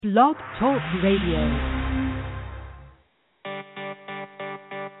Blog Talk Radio.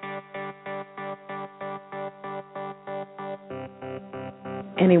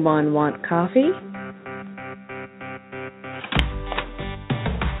 Anyone want coffee?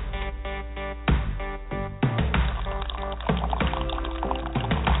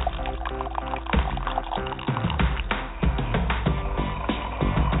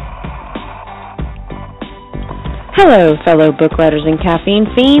 Hello, fellow book writers and caffeine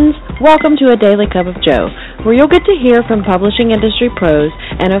fiends. Welcome to A Daily Cup of Joe, where you'll get to hear from publishing industry pros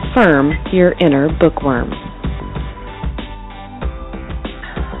and affirm your inner bookworm.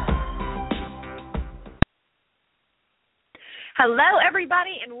 Hello,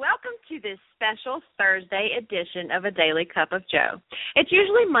 everybody, and welcome to this special Thursday edition of A Daily Cup of Joe. It's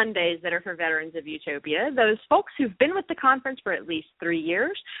usually Mondays that are for veterans of Utopia, those folks who've been with the conference for at least 3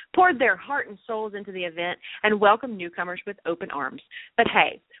 years, poured their heart and souls into the event, and welcomed newcomers with open arms. But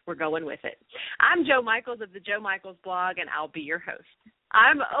hey, we're going with it. I'm Joe Michaels of the Joe Michaels blog, and I'll be your host.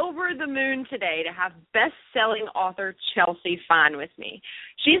 I'm over the moon today to have best-selling author Chelsea Fine with me.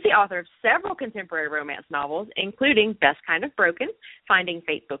 She's the author of several contemporary romance novels, including Best Kind of Broken, Finding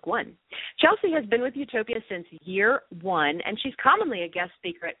Fate Book 1. Chelsea has been with Utopia since year one, and she's commonly a guest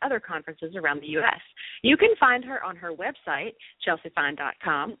speaker at other conferences around the U.S. You can find her on her website,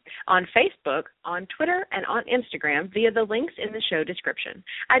 chelseafine.com, on Facebook, on Twitter, and on Instagram via the links in the show description.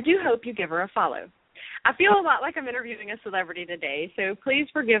 I do hope you give her a follow. I feel a lot like I'm interviewing a celebrity today, so please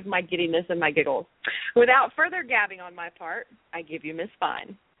forgive my giddiness and my giggles. Without further gabbing on my part, I give you Miss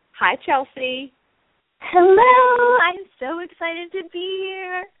Fine. Hi, Chelsea. Hello. I'm so excited to be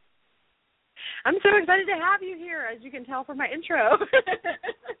here. I'm so excited to have you here, as you can tell from my intro.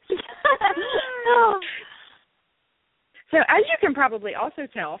 So as you can probably also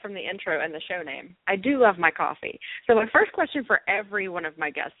tell from the intro and the show name, I do love my coffee. So my first question for every one of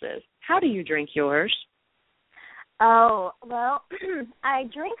my guests is, how do you drink yours? Oh, well, I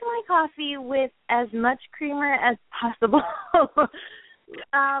drink my coffee with as much creamer as possible.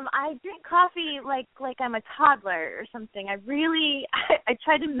 I drink coffee like I'm a toddler or something. I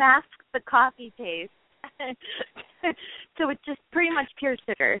try to mask the coffee taste. So it's just pretty much pure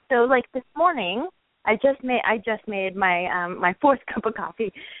sugar. So like this morning, I just made my fourth cup of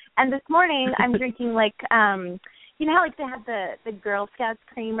coffee, and this morning I'm drinking like you know how like they have the Girl Scouts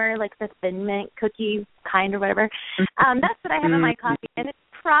creamer, like the Thin Mint cookie kind or whatever. That's what I have in my coffee, and it's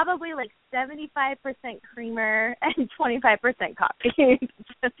probably like 75% creamer and 25% coffee.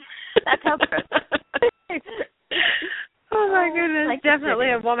 That's how gross. Oh my goodness, like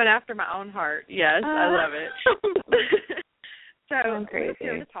definitely a woman after my own heart. Yes, I love it. So we're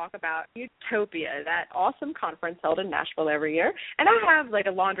here to talk about Utopia, that awesome conference held in Nashville every year. And I have like a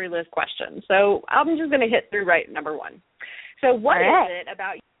laundry list question. So I'm just going to hit through right number one. So what is it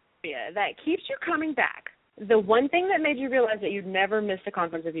about Utopia that keeps you coming back? The one thing that made you realize that you'd never miss a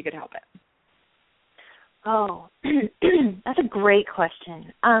conference if you could help it? Oh, that's a great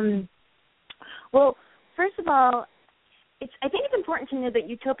question. Well, first of all, I think it's important to know that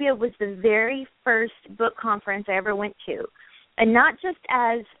Utopia was the very first book conference I ever went to. And not just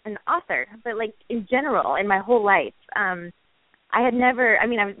as an author, but like in general, in my whole life. I had never. I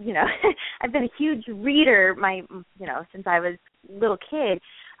mean, I've been a huge reader, since I was a little kid.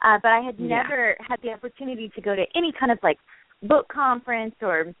 But I had never had the opportunity to go to any kind of like book conference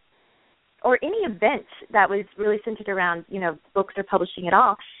or any event that was really centered around books or publishing at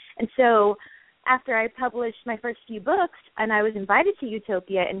all. And so after I published my first few books and I was invited to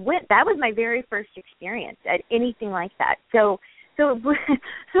Utopia and went, that was my very first experience at anything like that. So it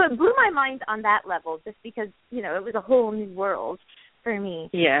blew my mind on that level, just because, it was a whole new world for me.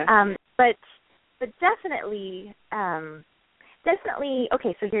 Yeah. But definitely,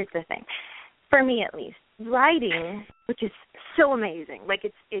 okay, so here's the thing. For me, at least, writing, which is so amazing, like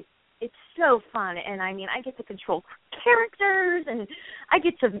it's so fun, and I mean, I get to control characters, and I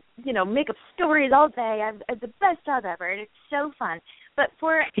get to, make up stories all day. It's the best job ever, and it's so fun. But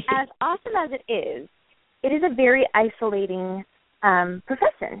for as awesome as it is a very isolating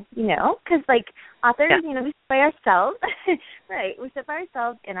profession, because like authors, we sit by ourselves, right? We sit by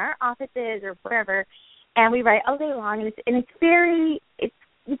ourselves in our offices or wherever, and we write all day long, and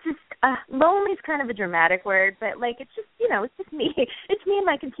it's just lonely is kind of a dramatic word, but like it's just me and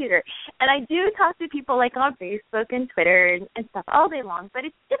my computer, and I do talk to people like on Facebook and Twitter and stuff all day long, but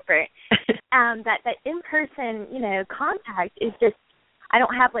it's different. That in person contact is just, I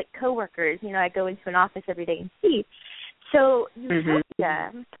don't have like coworkers. I go into an office every day and see. So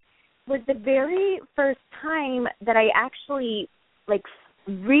Utopia was the very first time that I actually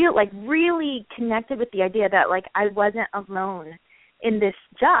really connected with the idea that like I wasn't alone in this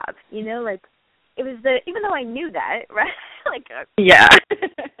job, you know, like it was even though I knew that, right? Like yeah.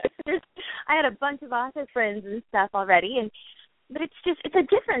 I had a bunch of author friends and stuff already, but it's a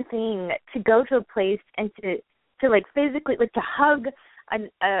different thing to go to a place and to like physically, like to hug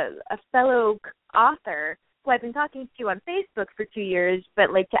a fellow author who I've been talking to on Facebook for 2 years,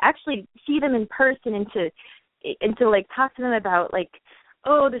 but like to actually see them in person and to like talk to them about like,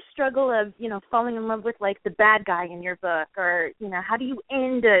 oh, the struggle of, you know, falling in love with like the bad guy in your book, or, you know, how do you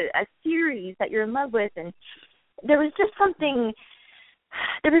end a series that you're in love with? And there was something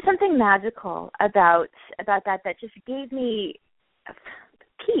magical about that just gave me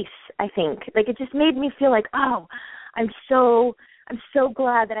peace, I think. Like it just made me feel like, oh, I'm so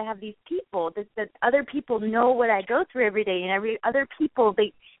glad that I have these people, that other people know what I go through every day, and other people,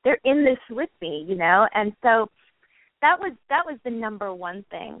 they're in this with me, you know. And so that was the number one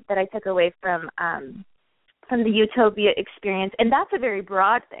thing that I took away from the Utopia experience. And that's a very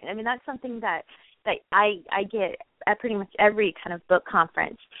broad thing. I mean, that's something that I get at pretty much every kind of book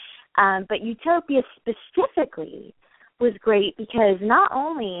conference. But Utopia specifically was great because not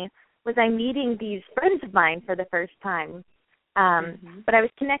only was I meeting these friends of mine for the first time, but I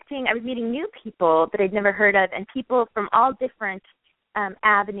was meeting new people that I'd never heard of, and people from all different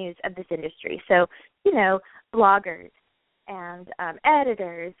avenues of this industry. So, you know, bloggers and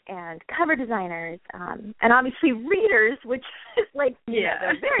editors and cover designers, and obviously readers, which is like, you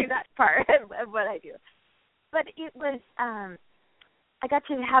know, the very best part of what I do. But it was, I got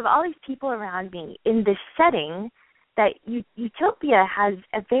to have all these people around me in this setting that Utopia has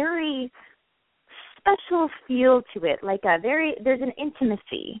a very special feel to it, like there's an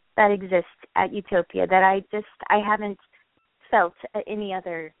intimacy that exists at Utopia that I haven't felt at any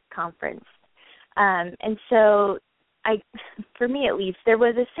other conference. And so for me at least, there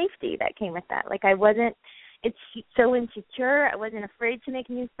was a safety that came with that. Like it's so insecure. I wasn't afraid to make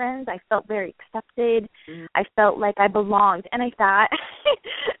new friends. I felt very accepted. I felt like I belonged. And I thought,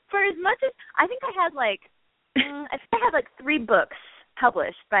 for as much as, I think I had like 3 books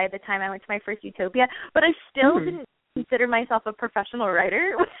published by the time I went to my first Utopia, but I still didn't consider myself a professional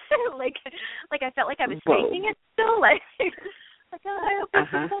writer. like I felt like I was faking it still. Like oh, I hope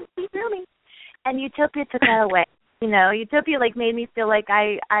people don't see through me. And Utopia took that away. You know, Utopia like made me feel like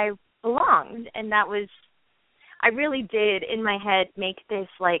I belonged, and that was, I really did in my head make this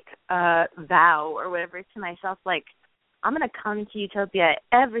like vow or whatever to myself, like I'm going to come to Utopia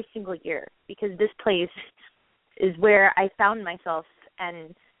every single year because this place is where I found myself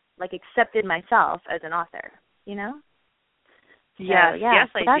and like accepted myself as an author, you know? Yes, so, yeah, yes,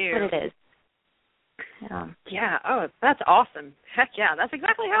 so I that's do. That's what it is. Yeah. Oh, that's awesome. Heck yeah, that's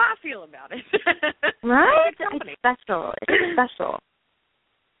exactly how I feel about it. Right? It's special. It's special.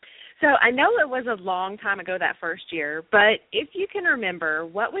 So I know it was a long time ago that first year, but if you can remember,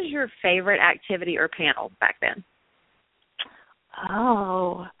 what was your favorite activity or panel back then?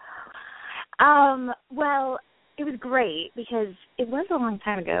 Oh. Well, it was great because it was a long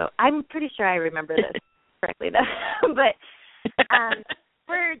time ago. I'm pretty sure I remember this correctly, though. But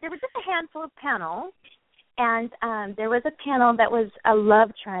there was just a handful of panels, and there was a panel that was a love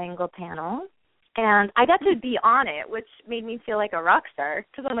triangle panel, and I got to be on it, which made me feel like a rock star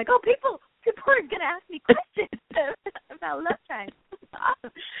because I'm like, oh, people are going to ask me questions about love triangles. It's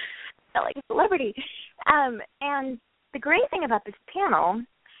awesome. I felt like a celebrity. And the great thing about this panel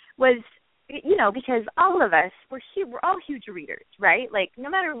was, you know, because all of us, we're all huge readers, right? Like, no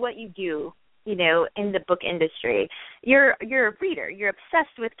matter what you do, you know, in the book industry, you're a reader. You're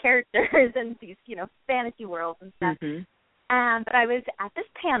obsessed with characters and these, you know, fantasy worlds and stuff. But I was at this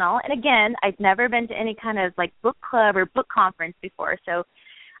panel, and again, I'd never been to any kind of, like, book club or book conference before. So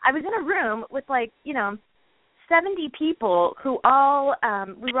I was in a room with, like, you know, 70 people who all,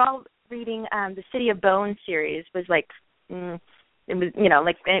 we were all reading the City of Bones series. Was like, it was, you know,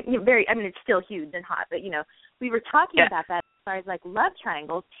 like very, I mean, it's still huge and hot, but, you know, we were talking about that as far as, like, love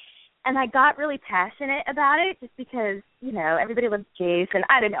triangles. And I got really passionate about it just because, you know, everybody loves Jace, and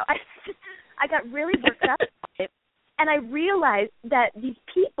I don't know. I got really worked up about it. And I realized that these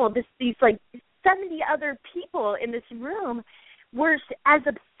people, these like 70 other people in this room were as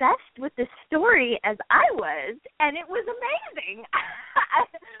obsessed with this story as I was, and it was amazing.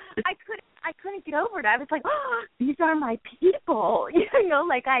 I couldn't get over it. I was like, oh, these are my people. You know,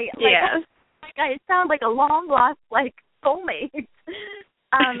 like I sound like a long lost like soulmate.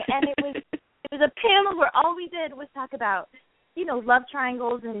 And it was a panel where all we did was talk about, you know, love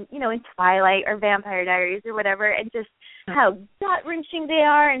triangles and, you know, in Twilight or Vampire Diaries or whatever, and just how gut-wrenching they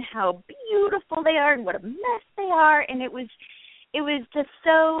are and how beautiful they are and what a mess they are. And it was just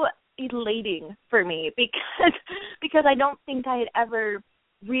so, elating for me because I don't think I had ever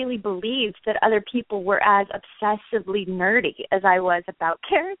really believed that other people were as obsessively nerdy as I was about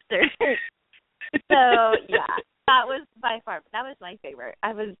characters. So yeah, that was by far my favorite.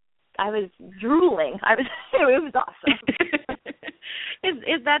 I was drooling. It was awesome.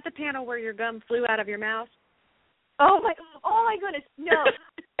 Is that the panel where your gum flew out of your mouth? Oh my goodness, no.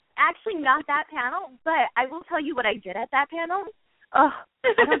 Actually, not that panel, but I will tell you what I did at that panel. Oh,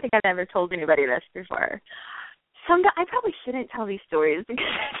 I don't think I've ever told anybody this before. I probably shouldn't tell these stories because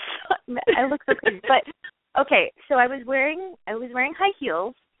I look so crazy. But okay, so I was wearing high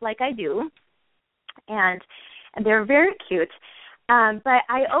heels like I do, and they're very cute. But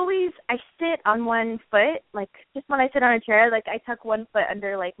I sit on one foot, like just when I sit on a chair, like I tuck one foot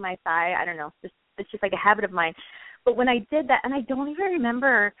under like my thigh. I don't know, it's just like a habit of mine. But when I did that, and I don't even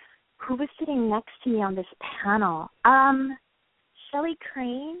remember who was sitting next to me on this panel. Shelley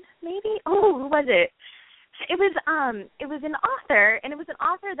Crane, maybe? Oh, who was it? It was an author, and it was an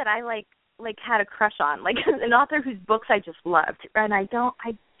author that I like had a crush on, like an author whose books I just loved. And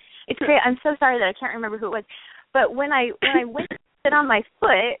it's great. I'm so sorry that I can't remember who it was. But when I went to sit on my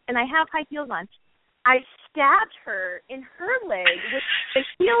foot and I have high heels on, I stabbed her in her leg with the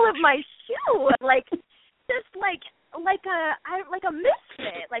heel of my shoe, like just like a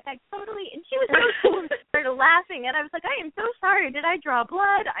misfit. Like I totally, and she was so cool and started laughing, and I was like, I am so sorry. Did I draw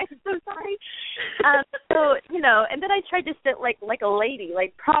blood? I'm so sorry. So and then I tried to sit like a lady,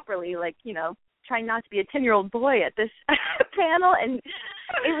 like properly, like trying not to be a 10-year-old boy at this panel, and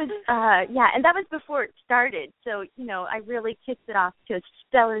it was and that was before it started. So I really kicked it off to a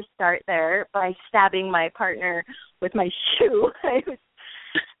stellar start there by stabbing my partner with my shoe. It was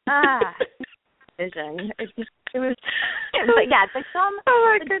vision. It was but yeah, the gum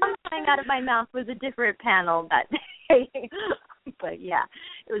flying out of my mouth was a different panel that day. But yeah,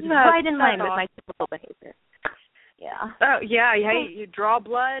 it was right in line with my typical behavior. Yeah. Oh yeah, you draw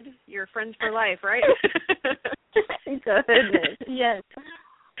blood, you're friends for life, right? Goodness, yes.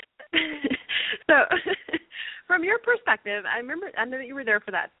 So, from your perspective, I know that you were there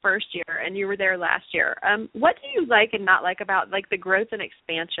for that first year, and you were there last year. What do you like and not like about the growth and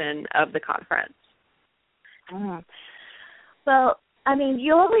expansion of the conference? Well, I mean,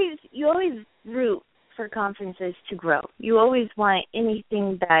 you always root for conferences to grow. You always want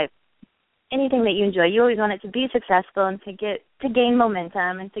anything that you enjoy. You always want it to be successful and to gain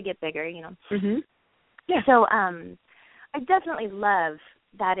momentum and to get bigger. Mm-hmm. Yeah. So, I definitely love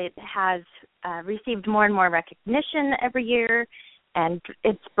that it has received more and more recognition every year, and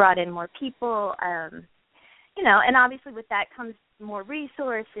it's brought in more people. And obviously with that comes more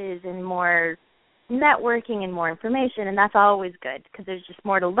resources and more networking and more information, and that's always good because there's just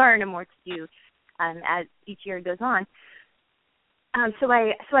more to learn and more to do as each year goes on. So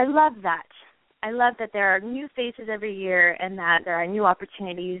I love that. I love that there are new faces every year and that there are new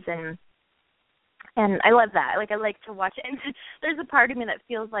opportunities, and I love that. Like I like to watch it. And there's a part of me that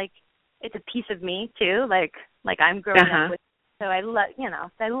feels like it's a piece of me too, like I'm growing up with it. So I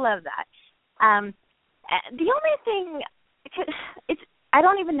love that. The only thing I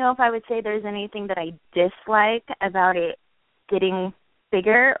don't even know if I would say there's anything that I dislike about it getting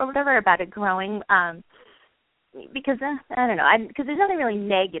bigger or whatever, about it growing, because I don't know, because there's nothing really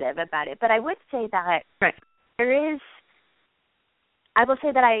negative about it. But I would say that there is. I will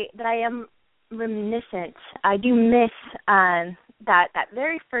say that I am reminiscent. I do miss that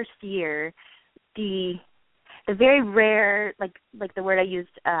very first year, the very rare, like the word I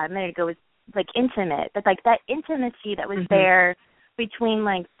used a minute ago was like intimate, but like that intimacy that was there between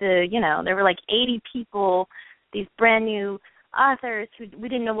there were 80 people, these brand new authors who we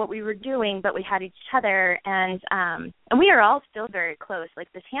didn't know what we were doing, but we had each other, and we are all still very close.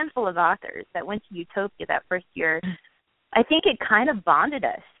 Like this handful of authors that went to Utopia that first year, I think it kind of bonded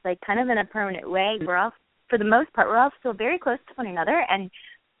us, like kind of in a permanent way. We're all, for the most part, we're all still very close to one another, and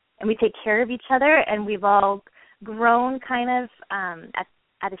we take care of each other, and we've all grown kind of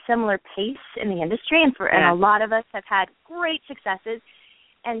at a similar pace in the industry, and a lot of us have had great successes.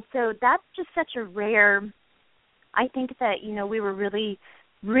 And so that's just such a rare, I think that, we were really,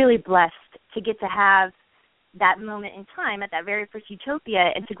 really blessed to get to have that moment in time at that very first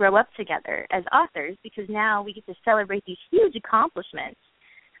Utopia and to grow up together as authors, because now we get to celebrate these huge accomplishments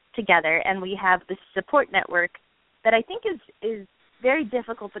together, and we have this support network that I think is very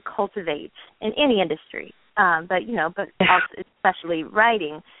difficult to cultivate in any industry. But also especially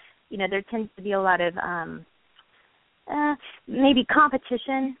writing, there tends to be a lot of maybe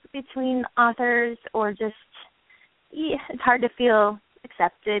competition between authors, or just it's hard to feel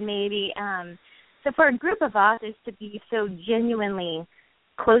accepted maybe. So for a group of authors to be so genuinely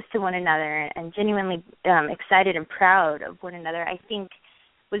close to one another and genuinely excited and proud of one another, I think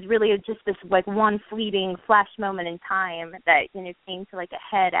was really just this like one fleeting flash moment in time that, you know, came to like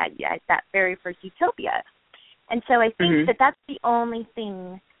a head at that very first Utopia. And so I think that that's the only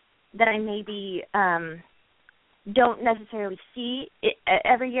thing that I maybe don't necessarily see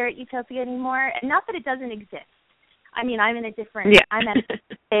every year at Utopia anymore. And not that it doesn't exist. I mean, I'm in a different, I'm at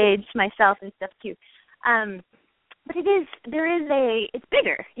a stage myself and stuff too. But it's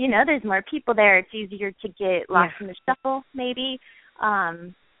bigger, you know, there's more people there. It's easier to get lost in the shuffle, maybe.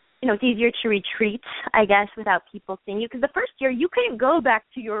 You know, it's easier to retreat, I guess, without people seeing you. Because the first year, you couldn't go back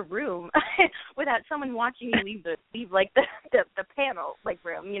to your room without someone watching you leave like the panel like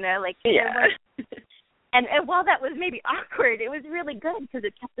room, you know, like. Yeah. And while that was maybe awkward, it was really good because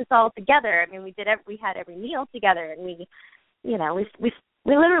it kept us all together. I mean, we had every meal together, and we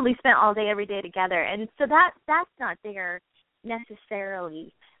literally spent all day every day together. And so that's not there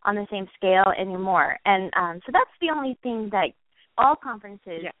necessarily on the same scale anymore. And so that's the only thing that all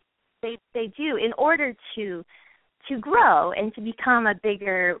conferences they do in order to grow and to become a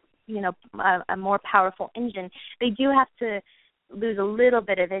bigger, you know, a more powerful engine. They do have to lose a little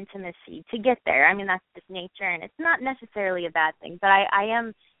bit of intimacy to get there. I mean, that's just nature, and it's not necessarily a bad thing. But I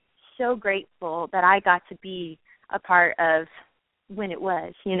am so grateful that I got to be a part of when it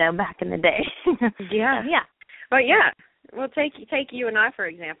was, you know, back in the day. Yeah. Well, yeah. Well, take you and I, for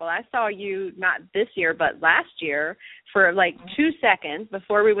example. I saw you not this year, but last year for like 2 seconds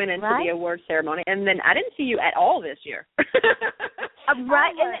before we went into the award ceremony, and then I didn't see you at all this year.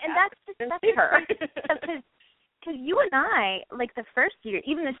 Right, and that's because you and I, like the first year,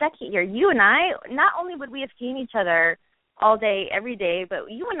 even the second year, you and I, not only would we have seen each other all day, every day, but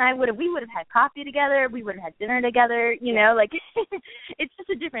you and I would have had coffee together, we would have had dinner together, you know, like it's just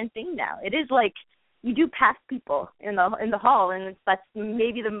a different thing now. It is like you do pass people in the hall, and that's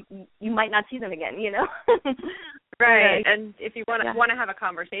maybe you might not see them again, you know. Right. And if you want to have a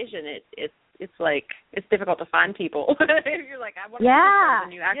conversation, it's like it's difficult to find people. If you're like, I want to see this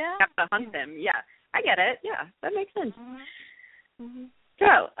person, you actually have to hunt them. Yeah, I get it. Yeah, that makes sense. Mm-hmm.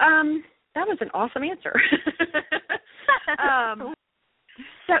 So, that was an awesome answer.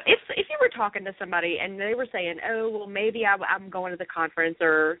 So if you were talking to somebody and they were saying, oh, well, maybe I'm going to the conference,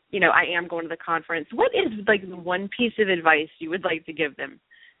 or, you know, I am going to the conference, what is, like, the one piece of advice you would like to give them?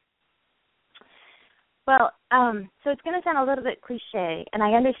 Well, so it's going to sound a little bit cliche, and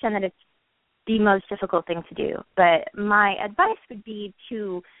I understand that it's the most difficult thing to do, but my advice would be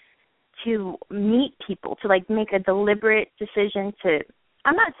to meet people, to, like, make a deliberate decision to –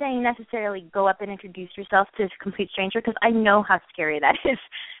 I'm not saying necessarily go up and introduce yourself to a complete stranger, because I know how scary that is.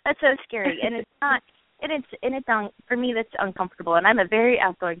 That's so scary, and it's not. And it's for me, that's uncomfortable. And I'm a very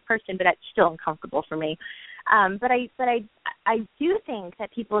outgoing person, but that's still uncomfortable for me. But I do think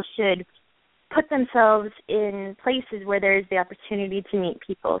that people should put themselves in places where there's the opportunity to meet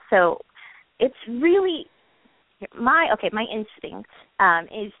people. So it's really my instinct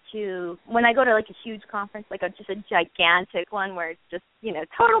is to, when I go to like a huge conference, like just a gigantic one where it's just, you know,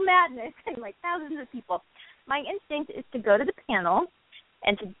 total madness and like thousands of people, my instinct is to go to the panel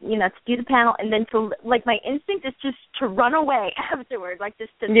and to, you know, to do the panel, and then to, like, my instinct is just to run away afterward, like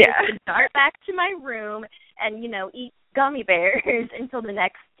just to dart back to my room and, you know, eat gummy bears until the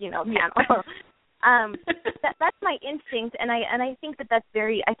next, you know, panel. That's my instinct, and I think that's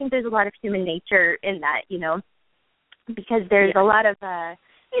very, I think there's a lot of human nature in that, you know, because there's a lot of,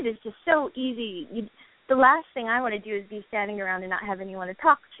 it is just so easy. The last thing I want to do is be standing around and not have anyone to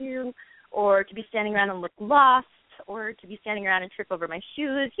talk to, or to be standing around and look lost, or to be standing around and trip over my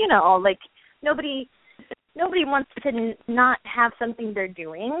shoes. You know, like nobody wants to not have something they're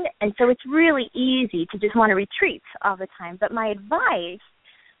doing, and so it's really easy to just want to retreat all the time. But my advice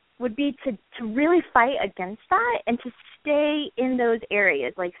would be to really fight against that and to stay in those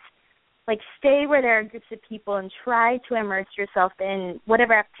areas, like stay where there are groups of people and try to immerse yourself in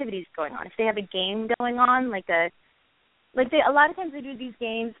whatever activity is going on. If they have a game going on, a lot of times they do these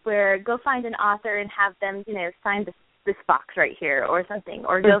games where go find an author and have them, you know, sign this box right here or something,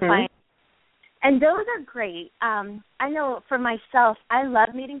 or go find. And those are great. I know for myself, I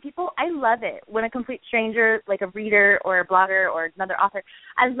love meeting people. I love it when a complete stranger, like a reader or a blogger or another author,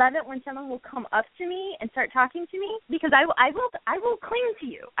 I love it when someone will come up to me and start talking to me, because I will cling to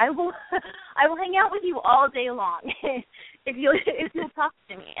you. I will hang out with you all day long if you'll talk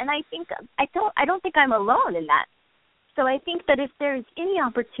to me. And I don't think I'm alone in that. So I think that if there's any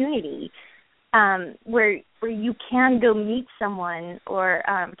opportunity where you can go meet someone or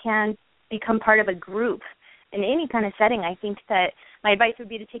can become part of a group in any kind of setting, I think that my advice would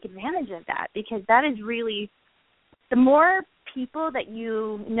be to take advantage of that, because that is really the more people that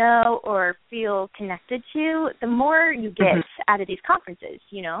you know or feel connected to, the more you get out of these conferences,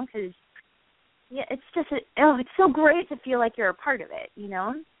 you know, because it's just it's so great to feel like you're a part of it, you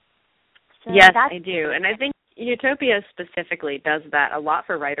know. So yes, I do, and I think Utopia specifically does that a lot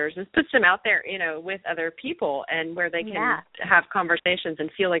for writers. It puts them out there, you know, with other people and where they can have conversations and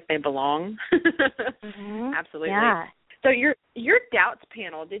feel like they belong. Absolutely. Yeah. So your doubts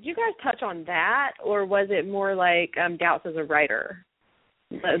panel, did you guys touch on that, or was it more like doubts as a writer,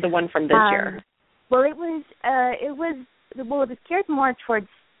 the one from this year? Well, it was geared more towards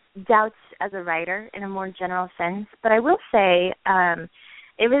doubts as a writer in a more general sense. But I will say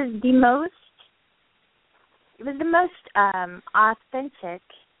it was the most authentic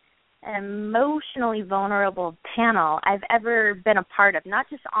and emotionally vulnerable panel I've ever been a part of, not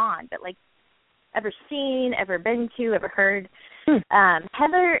just on, but like ever seen, ever been to, ever heard.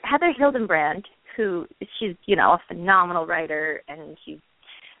 Heather Hildenbrand, who she's, you know, a phenomenal writer and she's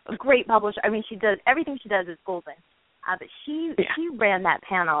a great publisher. I mean, she does everything she does is golden. But she ran that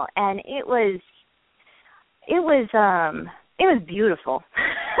panel, and it was beautiful.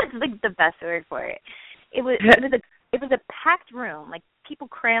 It's like the best word for it. It was a packed room. Like, people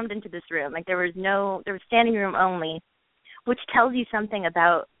crammed into this room. Like, there was standing room only, which tells you something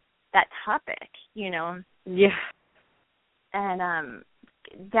about that topic, you know. Yeah. And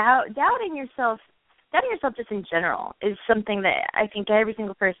doubting yourself just in general is something that I think every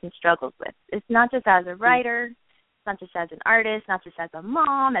single person struggles with. It's not just as a writer, it's not just as an artist, not just as a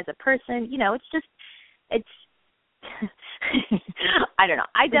mom, as a person, you know, it's I don't know.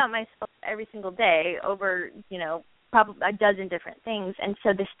 I doubt myself every single day over, you know, probably a dozen different things. And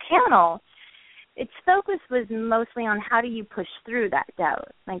so this panel, its focus was mostly on how do you push through that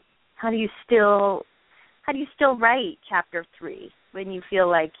doubt? Like, how do you still write chapter 3 when you feel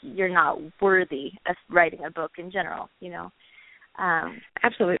like you're not worthy of writing a book in general, you know?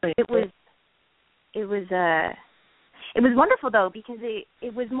 Absolutely. It was wonderful, though, because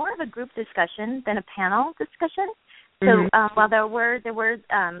it was more of a group discussion than a panel discussion. So while there were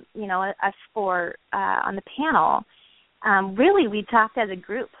you know, us four on the panel, really we talked as a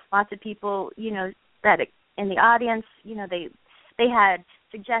group. Lots of people, you know, that in the audience, you know, they had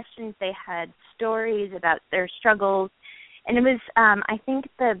suggestions, they had stories about their struggles, and it was I think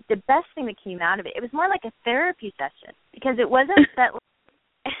the best thing that came out of it. It was more like a therapy session, because it wasn't that.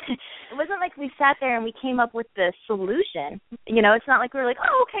 It wasn't like we sat there and we came up with the solution. You know, it's not like we were like,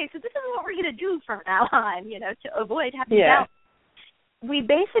 oh, okay, so this is what we're going to do from now on, you know, to avoid having doubt. We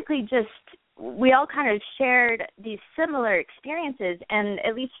basically we all kind of shared these similar experiences, and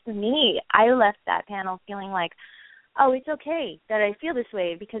at least for me, I left that panel feeling like, oh, it's okay that I feel this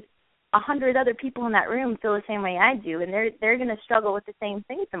way, because 100 other people in that room feel the same way I do, and they're going to struggle with the same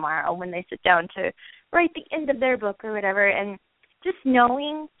thing tomorrow when they sit down to write the end of their book or whatever. And just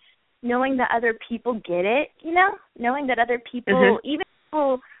knowing that other people get it, you know, knowing that other people, even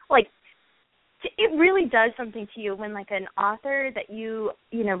people, like, it really does something to you when, like, an author that you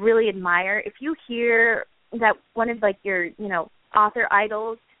know, really admire, if you hear that one of, like, your, you know, author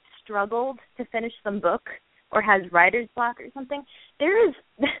idols struggled to finish some book or has writer's block or something, there is,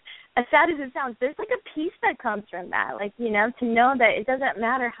 as sad as it sounds, there's, like, a peace that comes from that. Like, you know, to know that it doesn't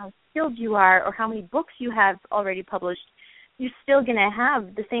matter how skilled you are or how many books you have already published, you're still going to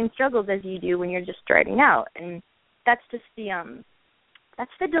have the same struggles as you do when you're just starting out. And that's just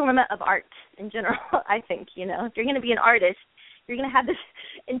that's the dilemma of art in general, I think. You know, if you're going to be an artist, you're going to have this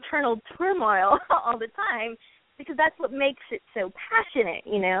internal turmoil all the time, because that's what makes it so passionate,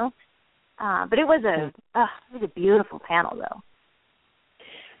 you know. But it was a beautiful panel, though.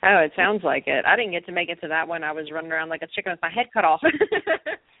 Oh, it sounds like it. I didn't get to make it to that one. I was running around like a chicken with my head cut off.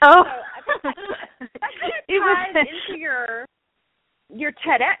 Oh. So that kind of ties into your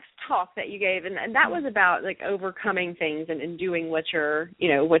TEDx talk that you gave, and that was about, like, overcoming things and doing what you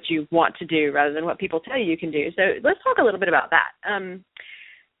want to do rather than what people tell you can do. So let's talk a little bit about that.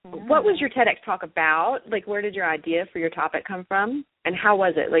 What was your TEDx talk about? Like, where did your idea for your topic come from, and how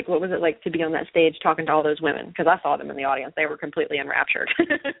was it? Like, what was it like to be on that stage talking to all those women? Because I saw them in the audience; they were completely enraptured.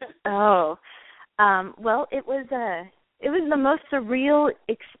 Well, it was the most surreal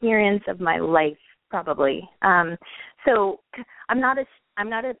experience of my life, probably. So I'm not a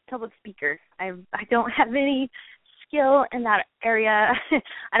public speaker. I don't have any skill in that area.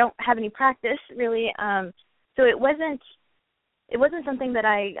 I don't have any practice, really. So it wasn't something that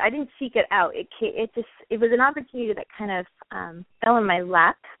I didn't seek it out. It was an opportunity that kind of fell in my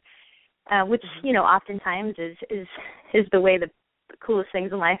lap, which, you know, oftentimes is the way the coolest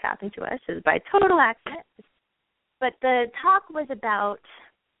things in life happen to us, is by total accident. But the talk was about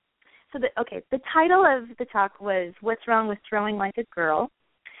the title of the talk was What's Wrong with Throwing Like a Girl?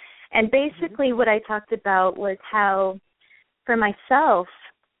 And basically what I talked about was how, for myself,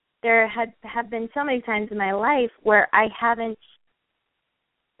 there have been so many times in my life where I haven't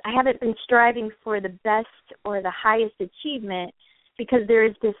been striving for the best or the highest achievement because there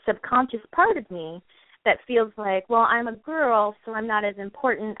is this subconscious part of me that feels like, well, I'm a girl, so I'm not as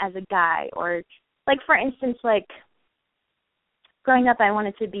important as a guy. Or, like, for instance, like, growing up, I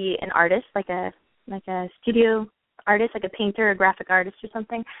wanted to be an artist, like a studio artist, like a painter, a graphic artist or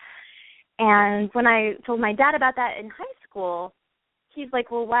something. And when I told my dad about that in high school, he's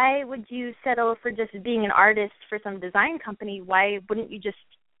like, well, why would you settle for just being an artist for some design company? Why wouldn't you just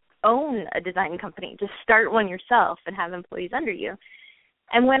own a design company? Just start one yourself and have employees under you.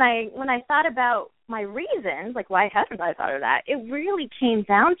 And when I thought about my reasons, like why haven't I thought of that, it really came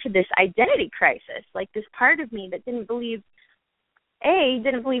down to this identity crisis, like this part of me that didn't believe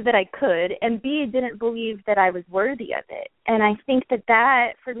that I could, and B, didn't believe that I was worthy of it. And I think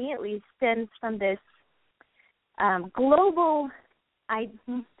that, for me at least, stems from this global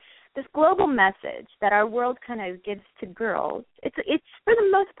message that our world kind of gives to girls. It's for the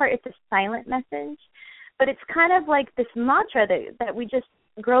most part, it's a silent message, but it's kind of like this mantra that we just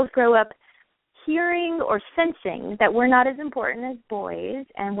girls grow up hearing or sensing, that we're not as important as boys,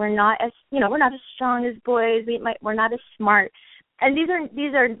 and we're not as strong as boys. We're not as smart. And these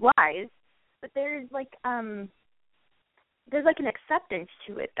are lies, but there's like an acceptance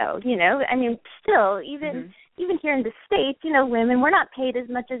to it, though. I mean, still, even here in the States, women, we're not paid as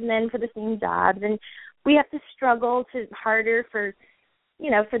much as men for the same jobs, and we have to struggle harder for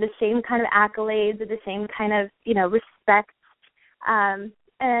the same kind of accolades or the same kind of respect.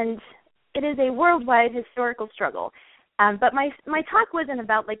 And it is a worldwide historical struggle. But my talk wasn't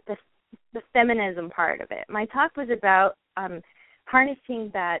about like the feminism part of it. My talk was about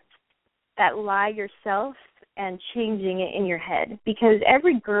harnessing that lie yourself and changing it in your head, because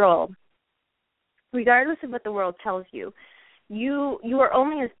every girl, regardless of what the world tells you, you are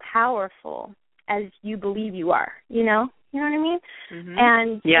only as powerful as you believe you are. You know what I mean? Mm-hmm.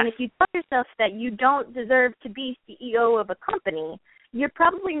 And if you tell yourself that you don't deserve to be CEO of a company, you're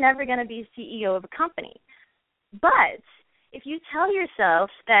probably never going to be CEO of a company. But if you tell yourself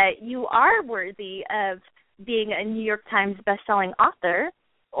that you are worthy of being a New York Times bestselling author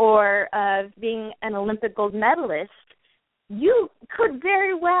or of being an Olympic gold medalist, you could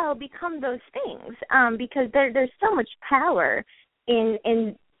very well become those things, because there's so much power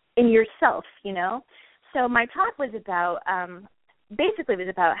in yourself, So my talk was about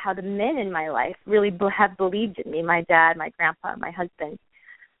how the men in my life really have believed in me. My dad, my grandpa, my husband.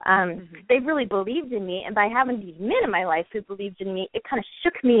 They really believed in me, and by having these men in my life who believed in me, it kind of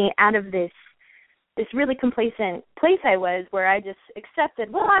shook me out of this really complacent place I was, where I just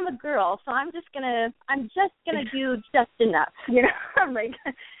accepted, well, I'm a girl, so I'm just gonna do just enough, I'm like,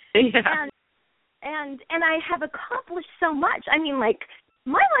 and I have accomplished so much. I mean, like,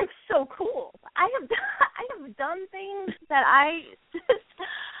 my life's so cool. I have done things that I just,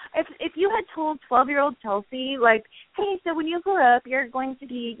 if you had told 12-year-old Chelsea, like, hey, so when you grow up, you're going to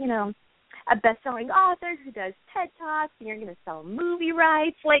be, a best-selling author who does TED Talks, and you're going to sell movie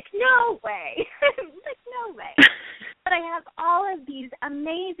rights. Like, no way. No way. But I have all of these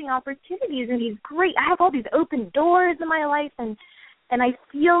amazing opportunities and I have all these open doors in my life, and I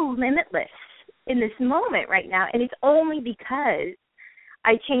feel limitless in this moment right now. And it's only because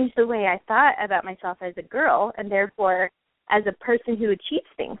I changed the way I thought about myself as a girl, and therefore as a person who achieves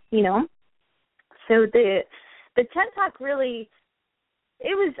things, So the TED Talk really,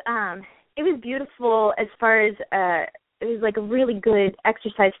 it was beautiful as far as it was like a really good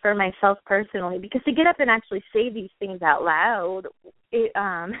exercise for myself personally, because to get up and actually say these things out loud, it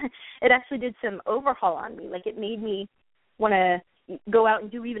actually did some overhaul on me. Like, it made me want to go out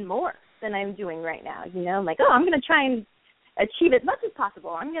and do even more than I'm doing right now. I'm like, I'm going to try and achieve as much as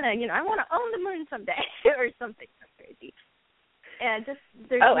possible. I'm going to, I want to own the moon someday or something so crazy. And just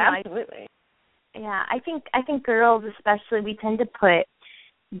there's absolutely. Yeah, I think girls especially, we tend to put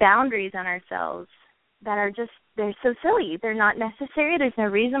boundaries on ourselves that are just, they're so silly. They're not necessary. There's no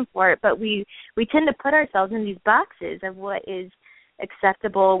reason for it, but we tend to put ourselves in these boxes of what is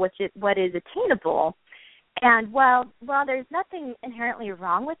acceptable, what is attainable. And while there's nothing inherently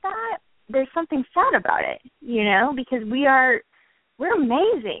wrong with that, there's something sad about it, because we're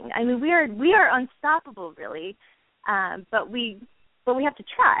amazing. I mean, we are unstoppable, really. But we have to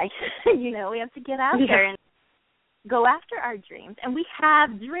try. We have to get out there and go after our dreams. And we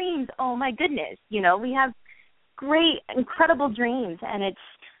have dreams. Oh my goodness. We have great, incredible dreams, and it's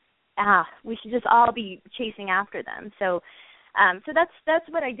we should just all be chasing after them. So So that's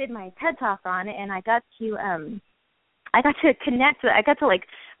what I did my TED Talk on, and I got to connect. I got to like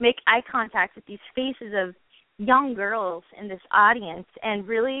make eye contact with these faces of young girls in this audience, and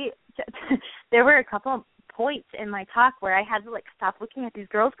really, there were a couple points in my talk where I had to like stop looking at these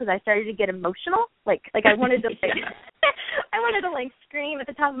girls because I started to get emotional. Like I wanted to like, I wanted to like scream at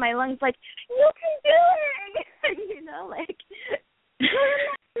the top of my lungs, like, you can do it, you know, like you're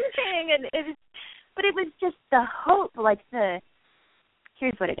amazing. And but it was just the hope, like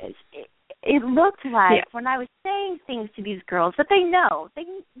here's what it is. It looked like when I was saying things to these girls that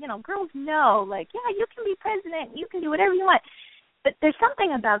girls know, like, yeah, you can be president, you can do whatever you want. But there's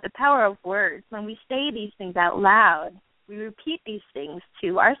something about the power of words. When we say these things out loud, we repeat these things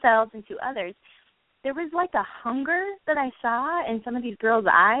to ourselves and to others. There was like a hunger that I saw in some of these girls'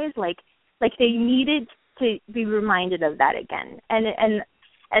 eyes, like they needed to be reminded of that again.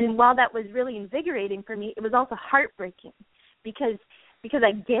 And while that was really invigorating for me, it was also heartbreaking because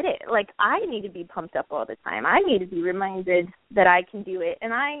I get it. Like, I need to be pumped up all the time. I need to be reminded that I can do it.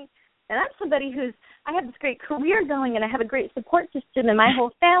 And I'm somebody I have this great career going, and I have a great support system, and my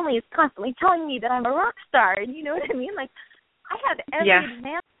whole family is constantly telling me that I'm a rock star. And you know what I mean? Like, I have every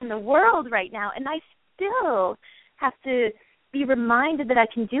advance in the world right now, and I still have to be reminded that I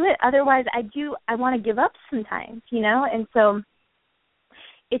can do it. Otherwise, I want to give up sometimes, you know? And so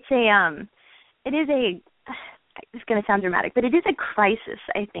it's going to sound dramatic, but it is a crisis,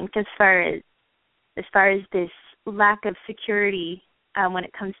 I think, as far as this lack of security when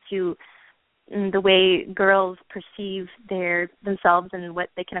it comes to the way girls perceive themselves and what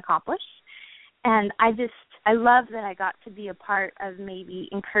they can accomplish. And I love that I got to be a part of maybe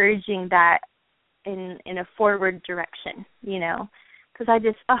encouraging that in a forward direction, you know, because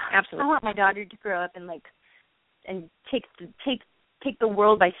absolutely, I want my daughter to grow up and take the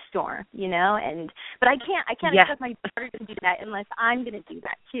world by storm, you know, but I can't expect my daughter to do that unless I'm going to do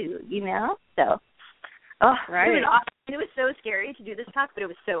that too, you know. So, right. It was awesome. It was so scary to do this talk, but it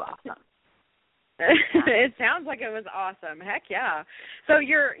was so awesome. It sounds like it was awesome. Heck yeah. So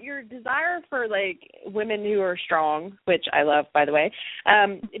your desire for like women who are strong, which I love, by the way,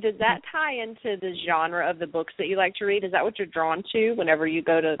 does that tie into the genre of the books that you like to read? Is that what you're drawn to whenever you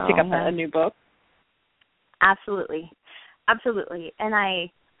go to pick up a new book? Absolutely. And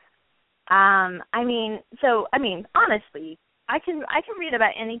honestly, I can read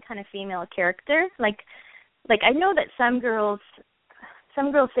about any kind of female character. Like I know that some girls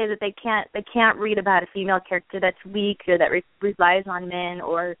say that they can't read about a female character that's weak or that relies on men,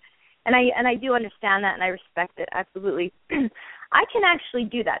 and I do understand that, and I respect it absolutely. I can actually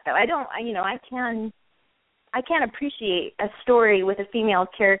do that though. I can appreciate a story with a female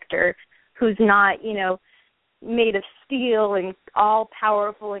character who's not, you know, made of steel and all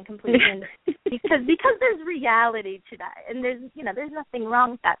powerful and complete, because there's reality to that, and there's nothing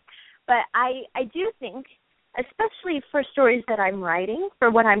wrong with that. But I do think, especially for stories that I'm writing,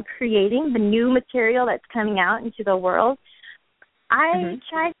 for what I'm creating, the new material that's coming out into the world, I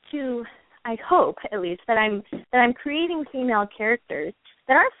try to, I hope at least, that I'm creating female characters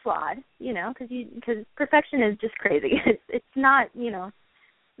that are flawed, you know, because perfection is just crazy. It's not, you know,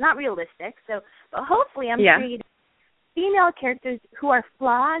 not realistic. So, but hopefully I'm creating female characters who are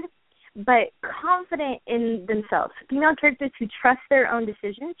flawed but confident in themselves. Female characters who trust their own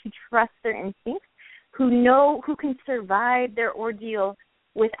decisions, who trust their instincts, who can survive their ordeal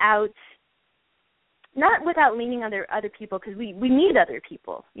without leaning on other people, because we need other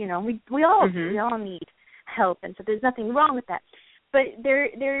people. You know, we all need help, and so there's nothing wrong with that. But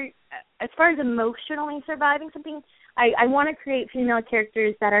they're as far as emotionally surviving something, I want to create female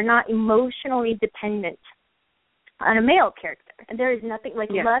characters that are not emotionally dependent on a male character. And there is nothing like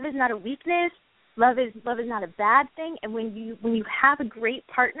love is not a weakness. Love is not a bad thing. And when you have a great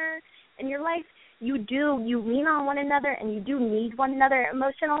partner in your life, you lean on one another, and you do need one another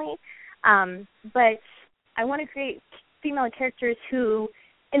emotionally. But I want to create female characters who,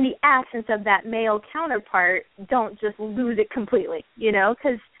 in the absence of that male counterpart, don't just lose it completely, you know,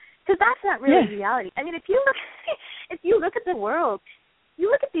 because that's not really reality. I mean, if you look at the world,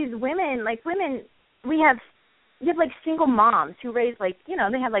 you look at these women, you have like single moms who raise, like, you know,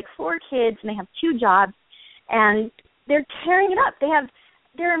 they have like 4 kids and they have 2 jobs, and they're tearing it up.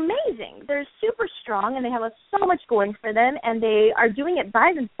 They're amazing. They're super strong, and they have so much going for them, and they are doing it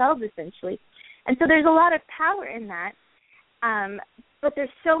by themselves essentially. And so there's a lot of power in that. But there's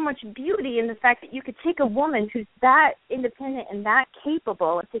so much beauty in the fact that you could take a woman who's that independent and that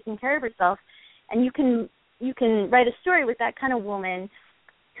capable of taking care of herself, and you can write a story with that kind of woman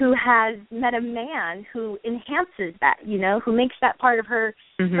who has met a man who enhances that, you know, who makes that part of her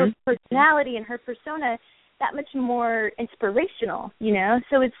personality and her persona that much more inspirational, you know?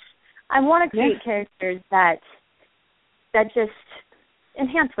 So I want to create characters that just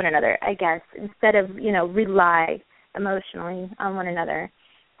enhance one another, I guess, instead of, you know, rely emotionally on one another.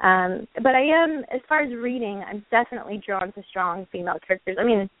 But I am, as far as reading, I'm definitely drawn to strong female characters. I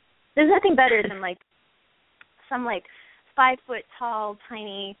mean, there's nothing better than, like, some, like, 5 foot tall,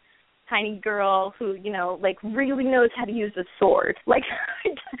 tiny girl who, you know, like, really knows how to use a sword. Like,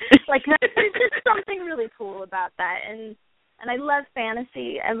 there's just something really cool about that. And I love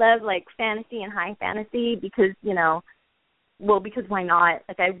fantasy. I love, like, fantasy and high fantasy because, you know, well, because why not?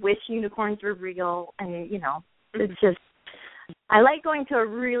 Like, I wish unicorns were real, and, you know, it's just, I like going to a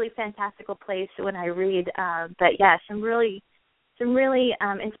really fantastical place when I read. But, yeah, some really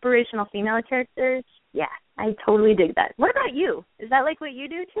inspirational female characters. Yeah, I totally dig that. What about you? Is that like what you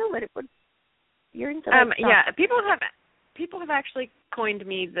do, too? What you're into? Like, yeah, people have actually coined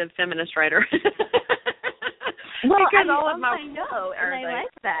me the feminist writer. Well, because all of my I know, and I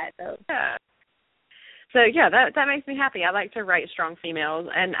like that, though. Yeah. So, yeah, that makes me happy. I like to write strong females,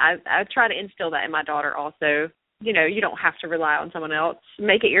 and I try to instill that in my daughter also. You know, you don't have to rely on someone else.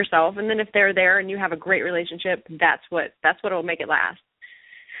 Make it yourself, and then if they're there and you have a great relationship, that's what will make it last.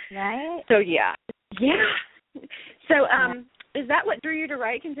 Right? So, yeah. Yeah. So, is that what drew you to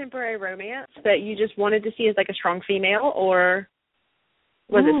write contemporary romance, that you just wanted to see as, like, a strong female, or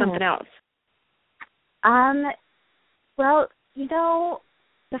was it something else? Well, you know,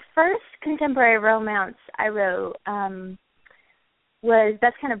 the first contemporary romance I wrote was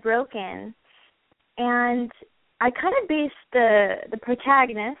That's Kind of Broken, and I kind of based the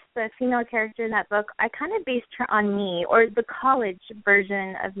protagonist, the female character in that book, I kind of based her on me, or the college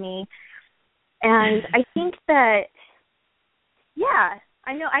version of me. And I think that, yeah,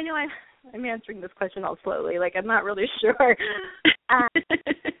 I know I'm answering this question all slowly, like I'm not really sure.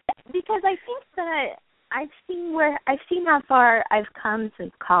 Because I think that I've seen how far I've come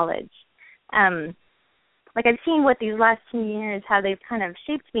since college. Like I've seen what these last 2 years, how they've kind of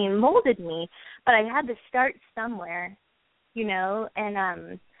shaped me and molded me, but I had to start somewhere, you know, and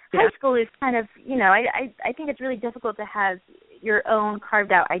high school is kind of, you know, I think it's really difficult to have your own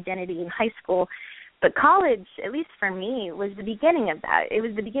carved out identity in high school, but college, at least for me, was the beginning of that. It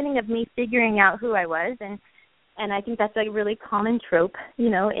was the beginning of me figuring out who I was, and I think that's a really common trope, you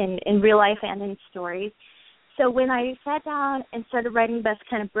know, in real life and in stories. So when I sat down and started writing That's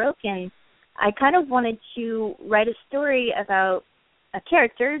Kind of Broken, I kind of wanted to write a story about a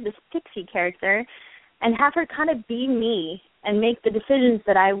character, this Pixie character, and have her kind of be me and make the decisions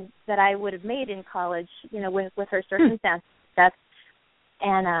that I would have made in college, you know, with her circumstances and stuff.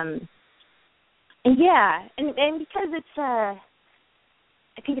 And yeah, and because it's I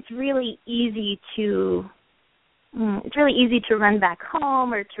think it's really easy to run back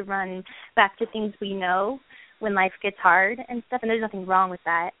home or to run back to things we know when life gets hard and stuff, and there's nothing wrong with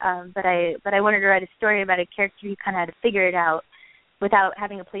that. But I wanted to write a story about a character who kind of had to figure it out without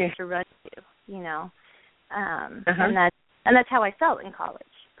having a place to run to, you know. And that's how I felt in college,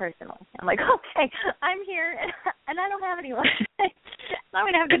 personally. I'm like, okay, I'm here, and I don't have anyone. I'm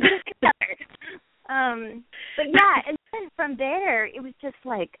going to have to do this together. But yeah, and then from there, it was just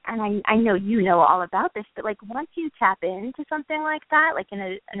like, and I know you know all about this, but like once you tap into something like that, like in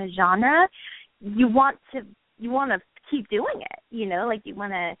a genre, you want to keep doing it, you know, like you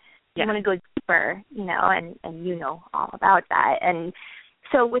want to go deeper, you know, and you know all about that. And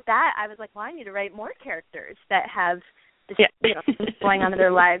so with that, I was like, well, I need to write more characters that have this, you know, things going on in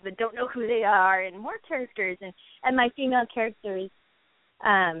their lives that don't know who they are, and more characters, and my female characters.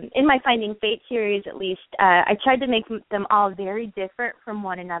 In my Finding Fate series, at least, I tried to make them all very different from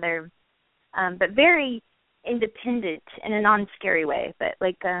one another, but very independent in a non-scary way. But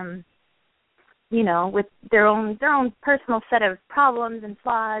like, you know, with their own personal set of problems and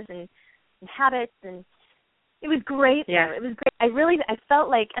flaws and habits, and it was great. Yeah, it was great. I felt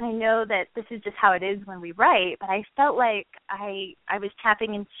like, and I know that this is just how it is when we write, but I felt like I was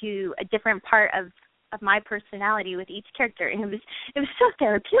tapping into a different part of my personality with each character, and it was so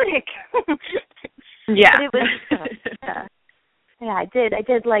therapeutic. Yeah. But it was, yeah, I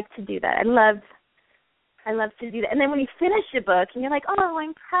did like to do that. I love to do that. And then when you finish a book and you're like, oh,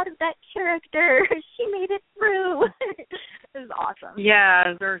 I'm proud of that character. She made it through. It was awesome.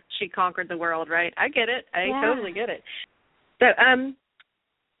 Yeah, or she conquered the world, right? I get it. I totally get it. So,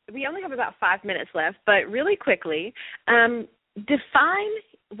 we only have about 5 minutes left, but really quickly, define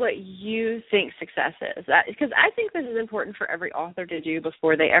what you think success is. Because I think this is important for every author to do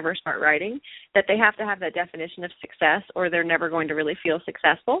before they ever start writing, that they have to have that definition of success or they're never going to really feel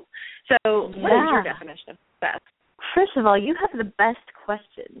successful. So what is your definition of success? First of all, you have the best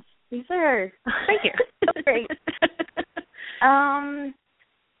questions. These are thank you. Great.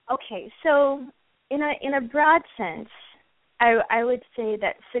 Okay, so in a broad sense, I would say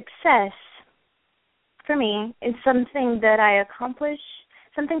that success for me is something that I accomplish,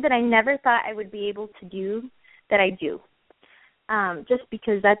 something that I never thought I would be able to do, that I do. Just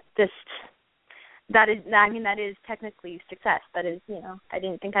because that is technically success. That is, I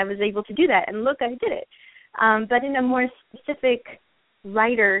didn't think I was able to do that, and look, I did it. But in a more specific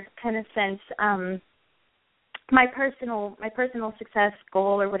writer kind of sense, my personal success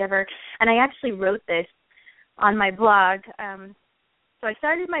goal or whatever, and I actually wrote this on my blog. So I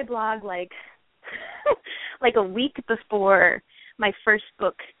started my blog like a week before my first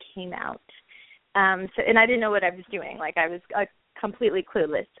book came out. And I didn't know what I was doing. Like, I was completely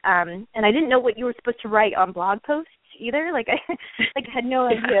clueless. And I didn't know what you were supposed to write on blog posts either. Like, I had no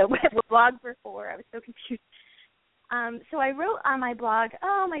idea what blogs were for. I was so confused. So I wrote on my blog,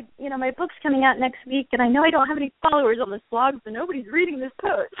 my book's coming out next week, and I know I don't have any followers on this blog, so nobody's reading this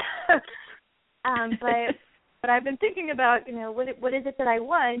post. But I've been thinking about, what is it that I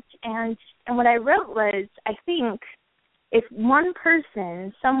want, and what I wrote was, I think if one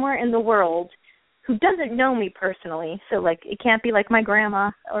person somewhere in the world who doesn't know me personally, so like it can't be like my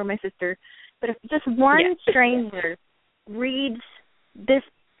grandma or my sister, but if just one stranger reads this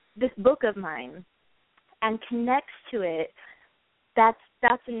book of mine and connects to it,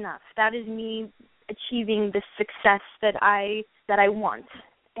 that's enough. That is me achieving the success that I want.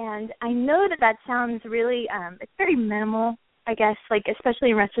 And I know that sounds really, it's very minimal, I guess, like especially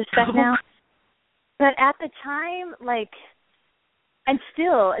in retrospect now. But at the time, like, and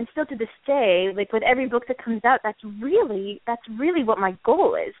still to this day, like with every book that comes out, that's really what my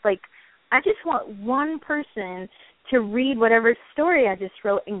goal is. Like, I just want one person to read whatever story I just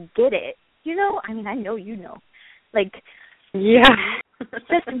wrote and get it. I mean, I know you know. Like, yeah.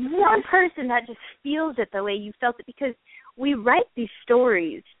 Just one person that just feels it the way you felt it, because we write these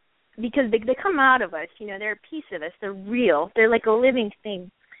stories because they come out of us, they're a piece of us, they're real, they're like a living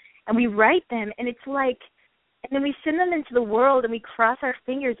thing, and we write them, and it's like, and then we send them into the world, and we cross our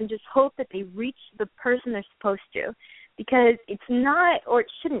fingers and just hope that they reach the person they're supposed to, because it's not, or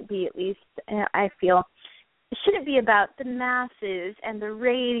it shouldn't be at least, I feel, it shouldn't be about the masses and the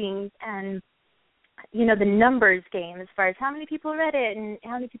ratings and, the numbers game as far as how many people read it and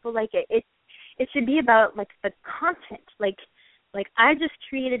how many people like it. It should be about, like, the content. Like I just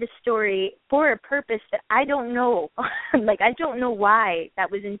created a story for a purpose that I don't know. Like, I don't know why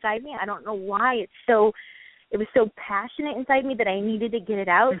that was inside me. I don't know why it was so passionate inside me that I needed to get it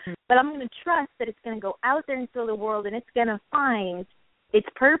out. Mm-hmm. But I'm going to trust that it's going to go out there into the world, and it's going to find its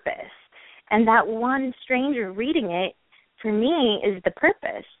purpose. And that one stranger reading it, for me, is the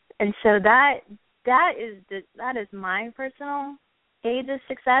purpose. And so that is my personal gauge of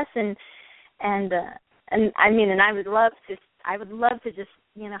success, and I mean, and I would love to just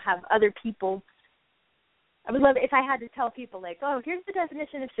have other people. I would love if I had to tell people, like, oh, here's the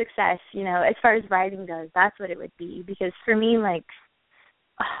definition of success, as far as writing goes, that's what it would be. Because for me, like,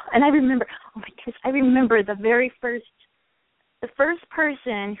 and I remember the first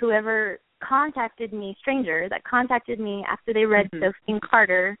person who ever contacted me, stranger that contacted me after they read Sophie and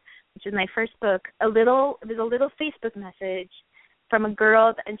Carter, which is my first book. It was a little Facebook message from a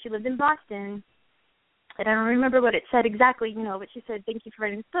girl, and she lived in Boston. And I don't remember what it said exactly, but she said, "Thank you for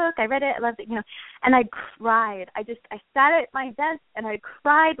writing this book. I read it. I loved it," and I cried. I sat at my desk and I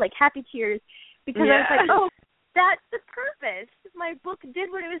cried like happy tears, because I was like, oh, that's the purpose. My book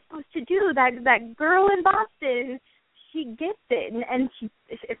did what it was supposed to do. That girl in Boston, she gets it, and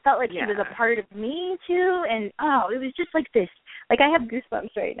it felt like she was a part of me too. And it was just like this. Like, I have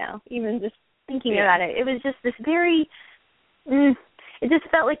goosebumps right now, even just thinking about it. It was just this very. It just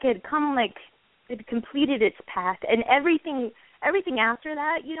felt like it had come, like it completed its path, and everything after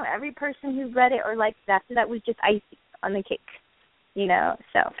that, every person who read it or liked it after that was just icing on the cake.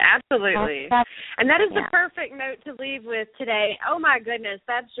 So absolutely, and that is the perfect note to leave with today. Oh my goodness,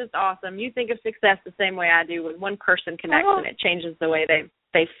 that's just awesome. You think of success the same way I do. When one person connects and it changes the way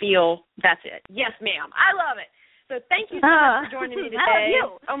they feel. That's it. Yes, ma'am. I love it. So thank you so much for joining me today.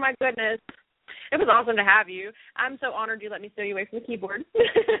 Oh my goodness, it was awesome to have you. I'm so honored you let me steal you away from the keyboard.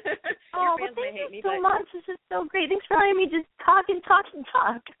 Well, thank you so much. This is so great. Thanks for letting me just talk and talk and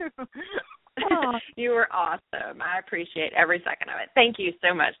talk. You were awesome. I appreciate every second of it. Thank you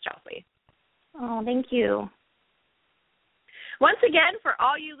so much, Chelsea. Oh, thank you. Once again, for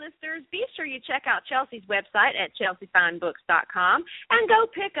all you listeners, be sure you check out Chelsea's website at chelseafinebooks.com and go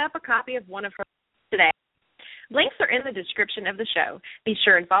pick up a copy of one of her books today. Links are in the description of the show. Be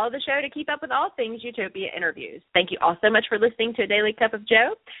sure and follow the show to keep up with all things Utopia interviews. Thank you all so much for listening to A Daily Cup of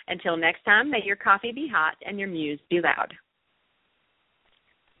Joe. Until next time, may your coffee be hot and your muse be loud.